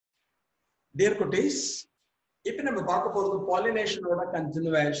Dear cuties, இப்போ நம்ம பார்க்க போறது pollination-ஓட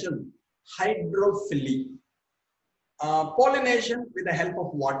continuation, hydrophily. Pollination with the help of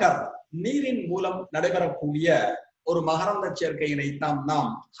water. நீரின் மூலம் நடைபெறக்கூடிய ஒரு மகரந்த சேர்க்கையினை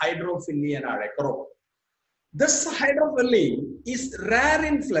நாம் hydrophily என அழைக்கிறோம். This hydrophily is rare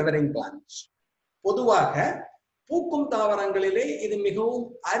in flowering plants. பொதுவாக பூக்கும் தாவரங்களிலே இது மிகவும்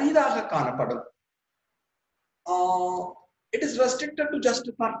அரிதாக காணப்படும். It is restricted to just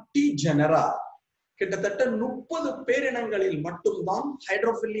 30 genera. கிட்டத்தட்ட 30 பேரினங்களில் மட்டும்தான்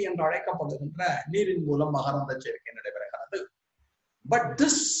ஹைட்ரோஃபில்லி என்று அழைக்கப்படுகின்ற நீரின் மூலம் மகரந்த சேர்க்கை நடைபெறுகிறது. But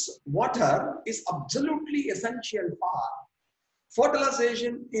this water is absolutely essential for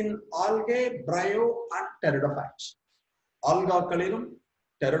fertilization in algae, bryo and pteridophytes. ஆல்காக்களிலும்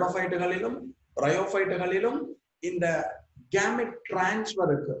pteridophyteகளிலும் bryophyteகளிலும் இந்த gamete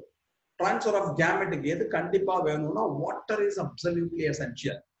transferக்கு transfer of gamete எது கண்டிப்பா வேணும்னா water is absolutely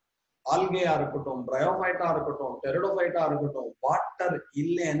essential. ஆல்கேயா இருக்கட்டும், பிரயோஃபைட்டா இருக்கட்டும், டெரிடோஃபைட்டா இருக்கட்டும், வாட்டர்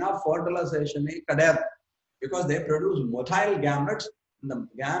இல்லைன்னா ஃபர்டிலைசேஷனே கிடையாது. Because they produce mobile gametes. இந்த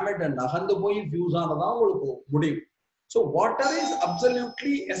கேமெட் நகர்ந்து போய் ஃபியூஸ் ஆனதான் உங்களுக்கு முடியும். So water is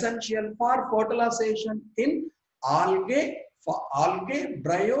absolutely essential for fertilisation in algae,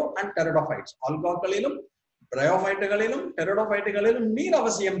 பிரயோ and pteridophytes. ஆல்காக்களிலும் பிரயோஃபைட்டுகளிலும் டெரிடோஃபைட்டுகளிலும் நீர்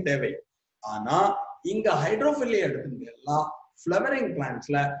அவசியம் தேவை. ஆனா இங்க ஹைட்ரோஃபில்லி எடுத்தீங்கன்னா flowering plants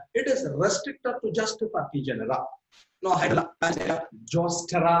it is restricted to just 30 genera. No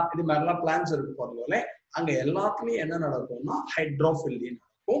Jostera இது மாதிரிலாம் பிளான்ஸ் இருக்கு போறதுல அங்க எல்லாத்துலயும் என்ன நடக்கும்னா ஹைட்ரோஃபில்லி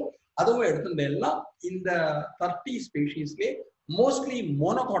நடக்கும். அதுவும் எடுத்துட்டேன்னா இந்த 30 ஸ்பீஷீஸ்லயே மோஸ்ட்லி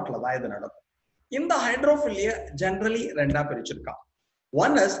மோனோகாட்ல தான் இது நடக்கும். இந்த ஹைட்ரோஃபில்லிய ஜெனரலி ரெண்டா பிரிச்சிருக்கான்.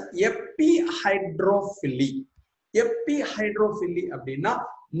 One is எப்பிஹைட்ரோஃபில்லி. எப்பிஹைட்ரோஃபில்லி அப்படின்னா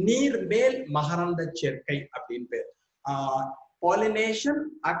நீர் மேல் மகரந்த சேர்க்கை அப்படின்னு பேர். Pollination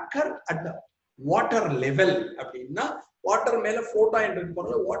occur at the water level அப்படின்னா வாட்டர் மேல போட்டோ இருக்கு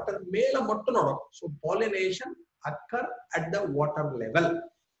போல வாட்டர் மேல மட்டும் நடக்கும். So pollination occur at the water level.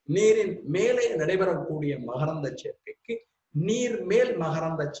 நீரின் மேலே நடைபெறக்கூடிய மகரந்த சேர்க்கைக்கு நீர் மேல்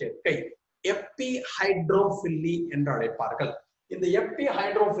மகரந்த சேர்க்கை எப்பிஹைட்ரோஃபில்லி என்று அழைப்பார்கள். இந்த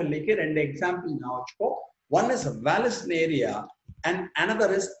எப்பிஹைட்ரோஃபில்லிக்கு ரெண்டு எக்ஸாம்பிள் நான் வச்சுக்கோ. One is வாலிஸ்னேரியா and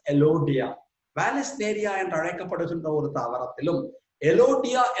another is எலோடியா. வாலிஸ்னேரியா என்று அழைக்கப்படுகின்ற ஒரு தாவரத்திலும்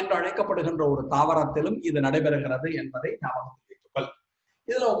எலோடியா என்று அழைக்கப்படுகின்ற ஒரு தாவரத்திலும் இது நடைபெறுகிறது என்பதை ஞாபகத்தில் வைத்துக்கொள்.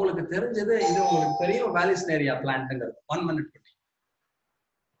 இதுல உங்களுக்கு தெரிஞ்சது, இது உங்களுக்கு தெரியும், வாலிஸ்னேரியா பிளான்ட்ங்கிறது. 1 minute குட்டி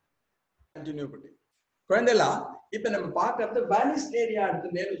கண்டினியூ குட்டி குழந்தைலா. இப்ப நம்ம பார்க்கறது வாலிஸ்னேரியா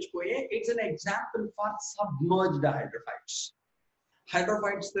எடுத்து மேல் வச்சுக்கோயே. It's an example for submerged hydrophytes.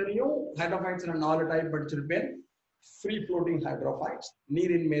 Hydrophytes தெரியும். ஹைட்ரோஃபைட்ஸ்ல 4 டைப் படிச்சிருப்பேன். ஃப்ரீ ஃப்ளோட்டிங் ஹைட்ரோஃபைட்ஸ்,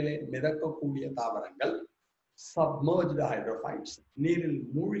 நீரின் மேலே மிதக்கக்கூடிய தாவரங்கள். சப்மர்ஜ்டு ஹைட்ரோஃபைட்ஸ், நீரில்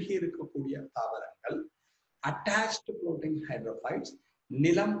மூழ்கி இருக்கக்கூடிய தாவரங்கள். அட்டாச்டு ஃப்ளோட்டிங் ஹைட்ரோஃபைட்ஸ்,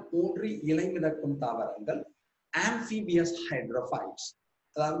 நிலம் ஊன்றி இலை மிதக்கும் தாவரங்கள். ஆம்பிபியஸ் ஹைட்ரோஃபைட்ஸ்,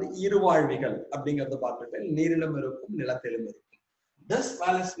 அதாவது இருவாழ்விகள் அப்படிங்கறது பார்த்துட்டு நீரிலும் இருக்கும் நிலத்திலும் இருக்கும். This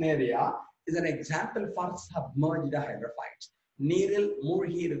வாலிஸ்னேரியா is an example for submerged hydrophytes. நீரில்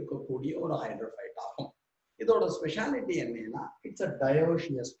மூழ்கி இருக்கக்கூடிய ஒரு ஹைட்ரோஃபைட் ஆகும். இதோட ஸ்பெஷாலிட்டி என்னன்னா, இட்ஸ் அ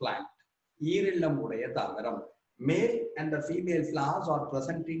டயோஷியஸ் பிளான்ட், ஈரில்லம் உடைய தாவரம். Male and female flowers R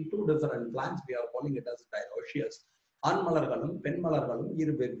present in 2 different plants. We are calling it as dioecious. ஆண் மலர்களும் பெண் மலர்களும்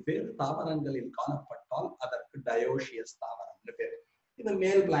இரு வெவ்வேறு தாவரங்களில் காணப்பட்டால் அதற்கு டயோஷியஸ் தாவரம்னு பேர். இது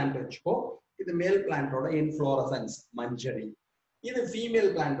மேல் பிளான்ட் வச்சுக்கோ. இது மேல் பிளான்டோட இன்ஃப்ளோரசன்ஸ் மஞ்சரி. இது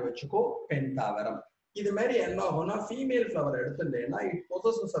ஃபீமேல் பிளான்ட் வச்சுக்கோ, பெண் தாவரம். இது மாதிரி என்ன ஆகும்னா, female flower எடுத்துட்டேன்னா it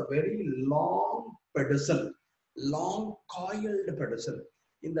possesses a very long pedicel, long coiled pedicel.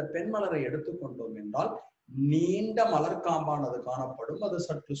 இந்த பெண் மலரை எடுத்துக்கொண்டோம் என்றால் நீண்ட மலர் காம்பானது காணப்படும். அது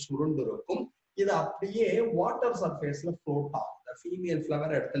சற்று சுருண்டிருக்கும். இது அப்படியே வாட்டர் சர்ஃபேஸ்ல ஃப்ளோட் ஆகும். இந்த ஃபீமேல்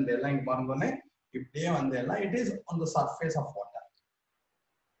ஃபிளவர் எடுத்துட்டேன்னா இங்க பாருங்கன்னே இப்படியே வந்தேன்னா it is on the surface of water.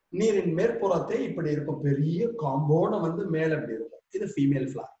 நீரின் மேற்புறத்தை இப்படி இருக்கும், பெரிய காம்போட வந்து மேல இப்படி இருக்கும். இது female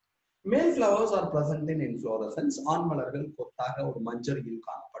flower. Male flowers are present in inflorescence. ஆண் மலர்கள் கொத்தாக ஒரு மஞ்சரியில்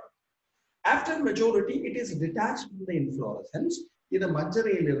காணப்படும். After maturity, it is detached from the inflorescence. இது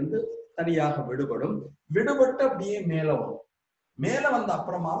மஞ்சரியிலிருந்து தனியாக விடுபடும். விடுபட்டு அப்படியே மேல வரும். மேல வந்த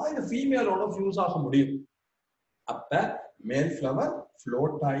அப்புறமா இது ஃபீமேலோட ஃபியூஸ் ஆக முடியும். அப்ப மேல் ஃபிளவர்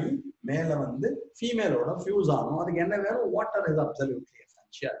ஃப்ளோட் ஆகி மேல வந்து ஃபீமேலோட ஃபியூஸ் ஆகும். அதுக்கு என்ன வேணும்? Water is absolutely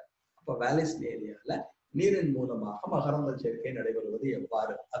essential. அப்ப வாலிஸ்னேரியால நீரின் மூலமாக மகரந்த சேர்க்கை நடைபெறுவது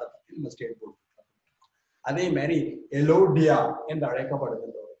எவ்வாறு, அதை பத்தி நம்ம ஸ்டேட் போர்ட். அதே மாதிரி எலோடியா என்று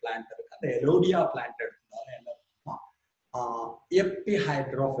அழைக்கப்படுகின்ற ஒரு பிளான்ட் இருக்கு. அந்த எலோடியா பிளான்ட் எடுத்ததால என்ன இருக்குன்னா,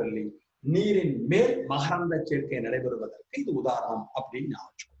 எப்பிஹைட்ரோஃபில்லி, நீரின் மேல் மகரந்த சேர்க்கை நடைபெறுவதற்கு இது உதாரணம் அப்படின்னு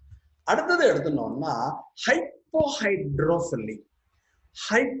ஞாபகம். அடுத்தது எடுத்துனோம்னா hypohydrophily.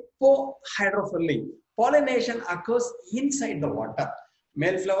 Hypohydrophily. Pollination occurs inside the water.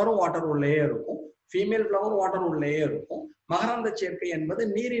 Male flower water உள்ளேயே இருக்கும், female flower water உள்ளேயே இருக்கும். மகரந்த சேர்க்கை என்பது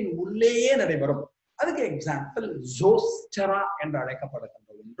நீரின் உள்ளேயே நடைபெறும். அதுக்கு எக்ஸாம்பிள் ஜோஸ்டெரா என்று அழைக்கப்படுகின்ற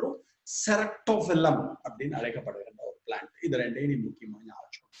ஒன்று, செரக்டோஃபில்லம் அப்படின்னு அழைக்கப்படுகின்ற ஒரு பிளான்ட். இது ரெண்டையும் நீ முக்கியமாக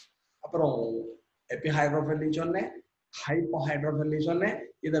ஞாபகம். அப்புறம் எபிஹைட்ரோஃபில்லி சொன்னேன், ஹைப்போஹைட்ரோஃபில்லி சொன்னேன்.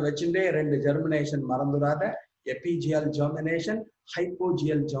 இதை வச்சுட்டே ரெண்டு ஜெர்மினேஷன் மறந்துடாத, எபிஜியல் ஜெர்மினேஷன்,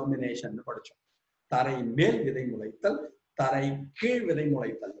 ஹைப்போஜியல் ஜெர்மினேஷன் படிச்சோம். தரை மேல் விதை முளைத்தல், தரை கீழ் விதை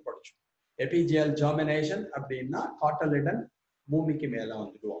முளைத்தல் படிச்சோம். எபிஜியல் ஜெர்மினேஷன் அப்படின்னா காட்டலிடன் பூமிக்கு மேல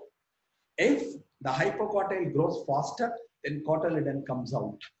வந்துடுவோம். If the hypocotyl grows faster, then cotyledon comes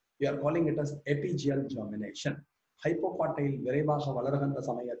out. We are calling it as epigeal germination. Hypocotyl விரைவாக வளர்கின்ற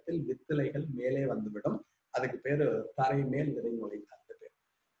சமயத்தில் வித்திலைகள் மேலே வந்துவிடும். அதுக்கு பேரு தரை மேல் விதை முளைத்தல் பேர்.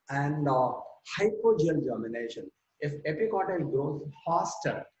 And hypogeal germination. If epicotyl grows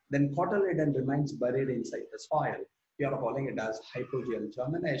faster, then cotyledon remains buried inside the soil. We are calling it as hypogeal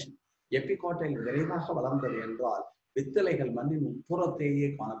germination. Epicotyl விரைவாக வளர்ந்தது என்றால் வித்திலைகள் மண்ணின் உட்புறத்தையே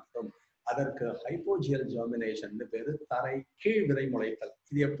காணப்படும். அதற்கு ஹைப்போஜியல் ஜெர்மினேஷன் பேரு, தரை கீழ் விதை முளைத்தல்.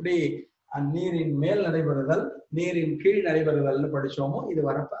 இது எப்படி நீரின் மேல் நடைபெறுதல், நீரின் கீழ் நடைபெறுதல்னு படிச்சோமோ, இது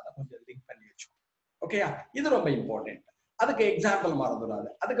வரப்ப அதை கொஞ்சம் லிங்க் பண்ணி வச்சோம். ஓகேயா? இது ரொம்ப இம்பார்ட்டன்ட். அதுக்கு எக்ஸாம்பிள் மறந்துடாது.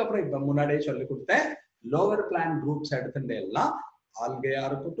 அதுக்கப்புறம் இப்ப முன்னாடியே சொல்லி கொடுத்தேன், லோவர் பிளான்ட் குரூப்ஸ் எடுத்துட்டு எல்லாம் ஆல்கேயா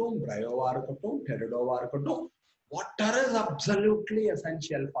இருக்கட்டும், பிரயோவா இருக்கட்டும், டெரிடோவா இருக்கட்டும், water is absolutely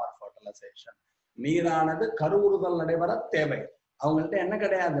essential for fertilisation. நீரானது கருவுறுதல் நடைபெற தேவை. அவங்கள்ட்ட என்ன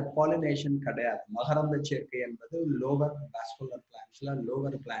கிடையாது? பாலினேஷன் கிடையாது. மகரந்த சேர்க்கை என்பது லோவர் வாஸ்குலர் பிளான்ட்ஸ்ல,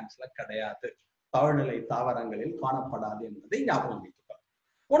 லோவர் பிளான்ட்ஸ்ல கிடையாது, தாழ்நிலை தாவரங்களில் காணப்படாது என்பதை ஞாபகம்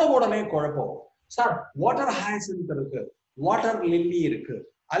வைத்துக்கணும். உடனே குழப்பம், சார் வாட்டர் ஹைசின்த் இருக்கு, வாட்டர் லில்லி இருக்கு,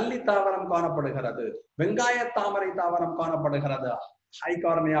 அல்லி தாவரம் காணப்படுகிறது, வெங்காய தாமரை தாவரம் காணப்படுகிறது,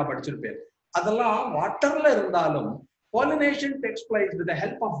 ஹைகார்னியா படிச்சிருப்பேன். அதெல்லாம் வாட்டர்ல இருந்தாலும் pollination takes place with the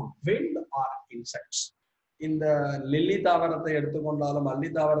help of wind or insects. இந்த லில்லி தாவரத்தை எடுத்துக்கொண்டாலும், அல்லி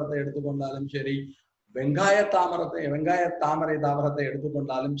தாவரத்தை எடுத்துக்கொண்டாலும் சரி, வெங்காய தாமரை தாவரத்தை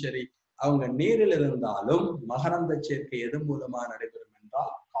எடுத்துக்கொண்டாலும் சரி, அவங்க நீரில் இருந்தாலும் மகரந்த சேர்க்கை எது மூலமா நடைபெறும்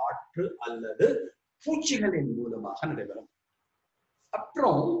என்றால் காற்று அல்லது பூச்சிகளின் மூலமாக நடைபெறும்.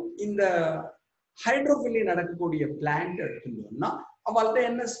 அப்புறம் இந்த ஹைட்ரோஃபிலி நடக்கக்கூடிய பிளான்ட் எடுத்துட்டோம்னா அவள்கிட்ட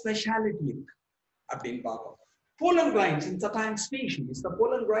என்ன ஸ்பெஷாலிட்டி இருக்கு அப்படின்னு பார்ப்போம். Pollen grains in certain species, the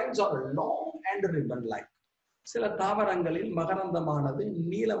pollen grains are long and ribbon-like. சில தாவரங்களில் மகரந்தமானது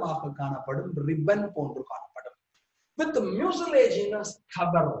நீளமாக காணப்படும், ரிப்பன் போன்று காணப்படும். With mucilaginous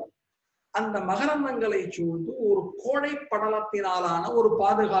cover, அந்த மகரந்தங்களை சூழ்ந்து ஒரு கோடை படலத்தினாலான ஒரு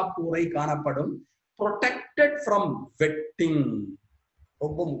பாதுகாப்பு உரை காணப்படும். Protected from wetting.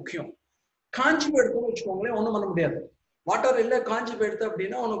 ரொம்ப முக்கியம். காஞ்சி எடுத்துன்னு வச்சுக்கோங்களேன், ஒண்ணும் பண்ண முடியாது. வாட்டர் இல்ல, காஞ்சி போயிடுது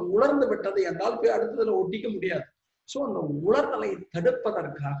அப்படின்னா உனக்கு உலர்ந்து விட்டது என்றால் போய் அடுத்ததுல ஒட்டிக்க முடியாது. சோ அந்த உலர்தலை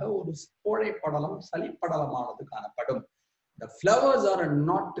தடுப்பதற்காக ஒரு கோழை படலம், சளிப்படலமானது காணப்படும். The flowers are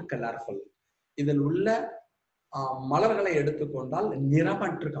not colorful. இதில் உள்ள மலர்களை எடுத்துக்கொண்டால்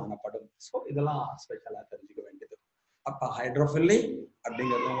நிறமற்று காணப்படும். ஸோ இதெல்லாம் ஸ்பெஷலா தெரிஞ்சுக்க வேண்டியது. அப்ப ஹைட்ரோஃபில்லி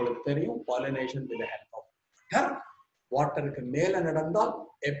அப்படிங்கிறது உங்களுக்கு தெரியும், pollination with help of water. வாட்டருக்கு மேல நடந்தால்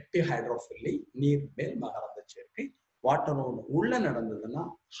எபிஹைட்ரோஃபில்லி, நீர் மேல் மகரந்த சேர்க்கை. வாட்டரோடு உள்ள நடந்ததுன்னா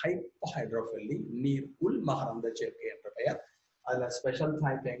ஹைப்போஹைட்ரோஃபில்லி, நீர் உள் மகரந்த சேர்க்கை என்ற பெயர். அதுல ஸ்பெஷல்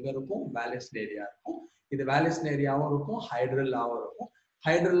டைப் எங்க இருக்கும்? வேலிஸ்னேரியா இருக்கும். இது வேலிஸ்னேரியாவும் இருக்கும், ஹைட்ரில்லாவும் இருக்கும்.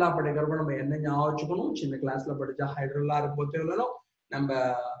 ஹைட்ரில்லா படிக்கிறப்ப நம்ம என்ன ஞாபகம் வச்சுக்கணும்? சின்ன கிளாஸ்ல படிச்சா ஹைட்ரில்லா இருப்போம். நம்ம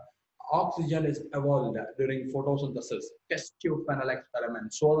oxygen is evolved during photosynthesis, test tube funnel experiment,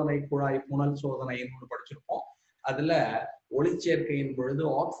 சோதனை குழாய் புனல் சோதனைன்னு படிச்சிருப்போம். அதுல ஒளிச்சேர்க்கையின் பொழுது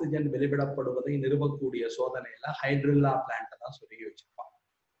ஆக்சிஜன் வெளிவிடப்படுவதை நிறுவக்கூடிய சோதனையில ஹைட்ரில்லா பிளான்ட் தான் சொல்லி வச்சிருப்பாங்க.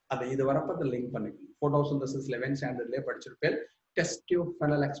 அதை இது வரப்ப லிங்க் பண்ணிக்கணும். Photosynthesis 11th ஸ்டாண்டர்ட்லயே படிச்சிருப்பேன். Test tube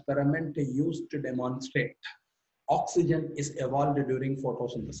funnel experiment used to demonstrate oxygen is evolved during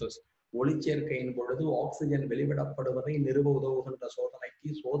photosynthesis. ஒளிச்சேர்க்கையின் பொழுது ஆக்சிஜன் வெளிவிடப்படுவதை நிறுவ உதவுகின்ற சோதனைக்கு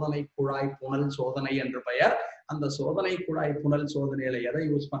சோதனை குழாய் புனல் சோதனை என்று பெயர். அந்த சோதனை குழாய் புனல் சோதனையில எதை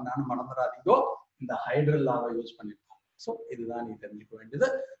யூஸ் பண்ணான்னு மறந்துடாதீங்கோ, இந்த ஹைட்ரில்லாவை யூஸ் பண்ணிருப்பாங்க. ஸோ இதுதான் நீ தெரிஞ்சுக்க வேண்டியது.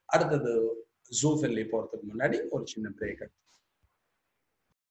 அடுத்தது ஜூஃபில்லி போறதுக்கு முன்னாடி ஒரு சின்ன பிரேக் எடுத்து